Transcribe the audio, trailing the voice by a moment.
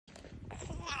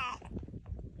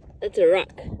That's a rock.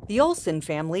 The Olsen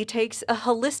family takes a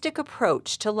holistic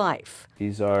approach to life.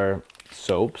 These are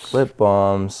soaps, lip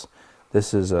balms.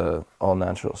 This is a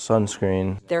all-natural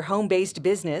sunscreen. Their home-based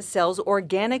business sells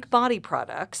organic body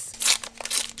products.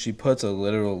 She puts a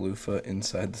literal loofah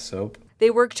inside the soap. They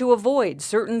work to avoid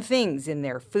certain things in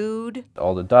their food.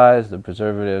 All the dyes, the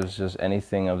preservatives, just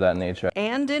anything of that nature.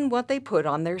 And in what they put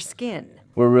on their skin.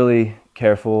 We're really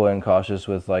careful and cautious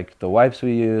with like the wipes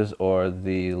we use or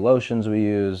the lotions we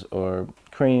use or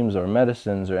creams or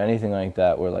medicines or anything like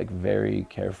that. We're like very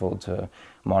careful to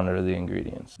monitor the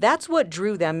ingredients. That's what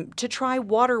drew them to try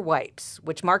Water Wipes,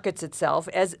 which markets itself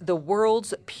as the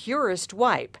world's purest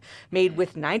wipe, made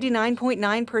with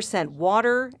 99.9%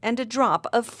 water and a drop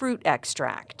of fruit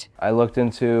extract. I looked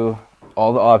into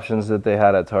all the options that they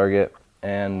had at Target,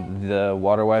 and the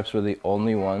Water Wipes were the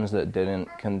only ones that didn't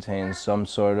contain some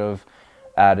sort of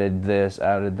added this,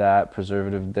 added that,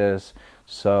 preservative this.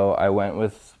 So I went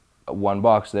with one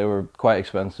box. They were quite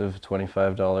expensive,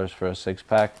 $25 for a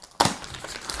 6-pack.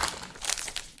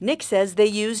 Nick says they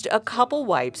used a couple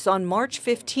wipes on March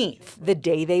 15th, the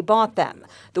day they bought them.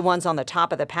 The ones on the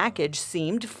top of the package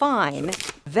seemed fine.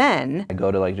 Then I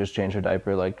go to like just change her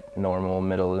diaper like normal,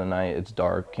 middle of the night, it's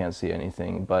dark, can't see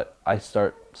anything, but I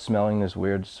start smelling this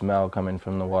weird smell coming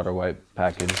from the Water Wipe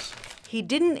package. he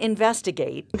didn't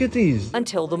investigate. Look at these.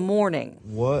 Until the morning.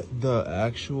 What the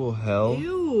actual hell?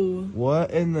 Ew.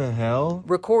 What in the hell?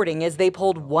 Recording as they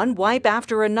pulled one wipe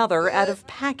after another out of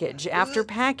package after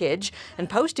package and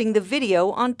posting the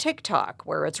video on TikTok,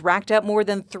 where it's racked up more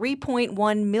than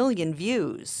 3.1 million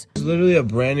views. It's literally a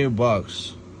brand new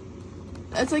box.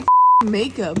 That's like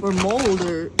makeup or mold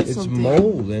or It's something.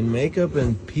 mold and makeup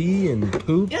and pee and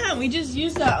poop. Yeah, we just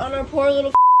used that on our poor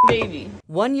little baby.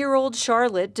 1-year-old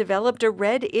Charlotte developed a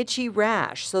red itchy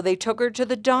rash, so they took her to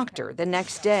the doctor the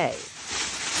next day.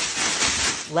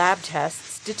 Lab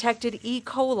tests detected E.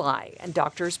 coli, and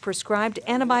doctors prescribed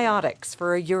antibiotics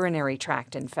for a urinary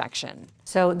tract infection.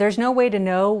 So there's no way to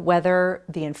know whether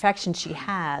the infection she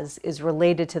has is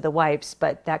related to the wipes,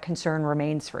 but that concern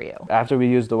remains for you. After we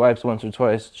use the wipes once or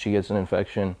twice, she gets an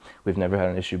infection. We've never had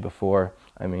an issue before.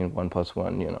 I mean, 1 +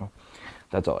 1, you know,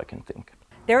 that's all I can think.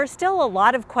 There are still a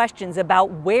lot of questions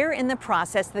about where in the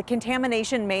process the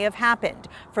contamination may have happened,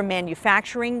 from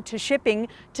manufacturing to shipping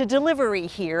to delivery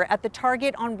here at the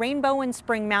Target on Rainbow and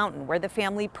Spring Mountain, where the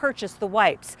family purchased the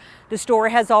wipes. The store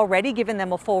has already given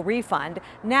them a full refund.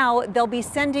 Now they'll be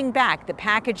sending back the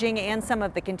packaging and some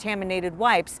of the contaminated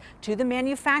wipes to the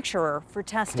manufacturer for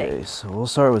testing. Okay, so we'll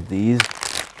start with these.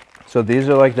 So these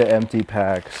are like the empty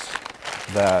packs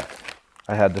that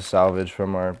I had to salvage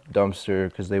from our dumpster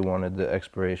because they wanted the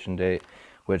expiration date,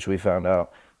 which we found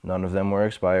out none of them were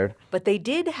expired. But they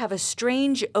did have a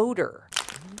strange odor.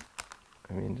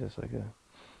 I mean, just like a...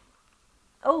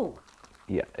 Oh.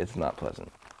 Yeah, it's not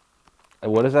pleasant.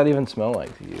 And what does that even smell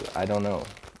like to you? I don't know.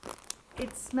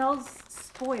 It smells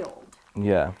spoiled,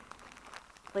 Yeah.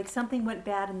 like something went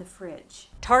bad in the fridge.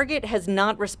 Target has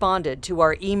not responded to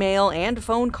our email and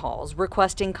phone calls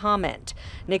requesting comment.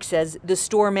 Nick says the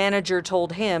store manager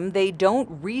told him they don't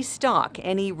restock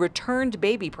any returned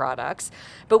baby products,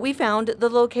 but we found the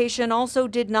location also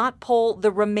did not pull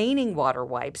the remaining water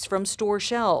wipes from store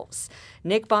shelves.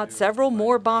 Nick bought several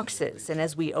more boxes, and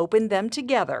as we opened them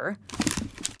together,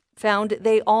 found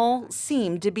they all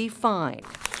seemed to be fine.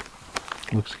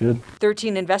 Looks good.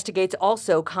 13 Investigates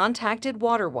also contacted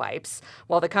Water Wipes.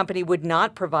 While the company would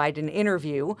not provide an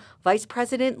interview, Vice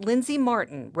President Lindsay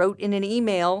Martin wrote in an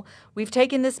email, "We've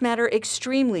taken this matter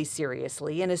extremely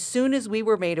seriously, and as soon as we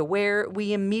were made aware,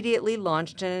 we immediately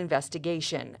launched an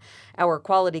investigation. Our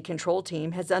quality control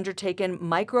team has undertaken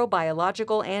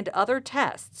microbiological and other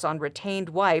tests on retained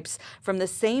wipes from the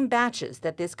same batches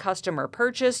that this customer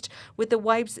purchased, with the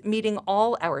wipes meeting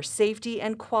all our safety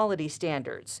and quality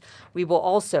standards. We will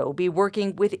also be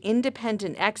working with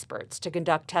independent experts to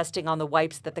conduct testing on the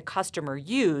wipes that the customer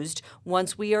used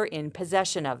once we are in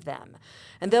possession of them."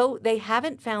 And though they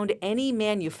haven't found any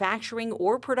manufacturing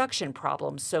or production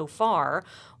problems so far,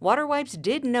 Water Wipes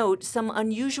did note some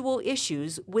unusual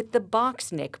issues with the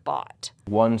box Nick bought.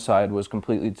 One side was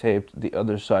completely taped, the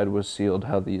other side was sealed,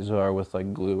 how these are with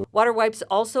like glue. Water Wipes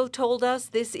also told us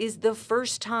this is the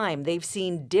first time they've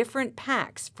seen different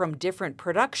packs from different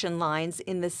production lines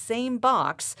in the same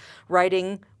box,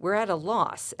 writing, "We're at a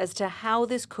loss as to how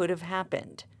this could have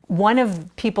happened." One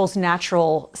of people's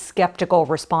natural skeptical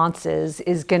responses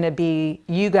is going to be,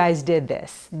 you guys did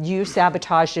this. You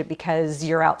sabotaged it because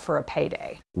you're out for a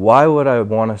payday. Why would I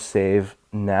want to save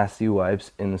nasty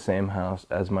wipes in the same house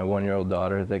as my 1-year-old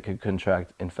daughter that could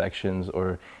contract infections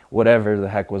or whatever the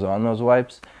heck was on those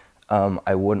wipes?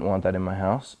 I wouldn't want that in my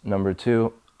house. Number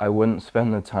two, I wouldn't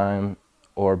spend the time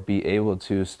or be able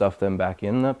to stuff them back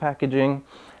in the packaging.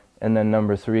 And then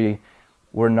number 3,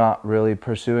 we're not really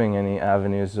pursuing any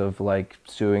avenues of like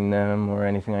suing them or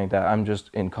anything like that. I'm just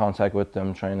in contact with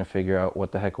them trying to figure out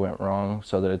what the heck went wrong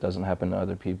so that it doesn't happen to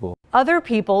other people. Other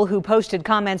people who posted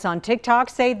comments on TikTok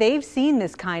say they've seen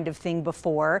this kind of thing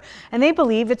before, and they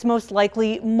believe it's most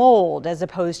likely mold as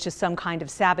opposed to some kind of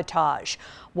sabotage.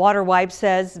 WaterWipe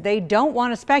says they don't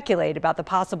want to speculate about the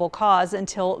possible cause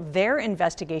until their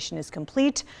investigation is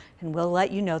complete, and we'll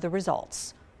let you know the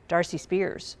results. Darcy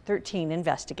Spears, 13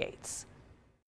 Investigates.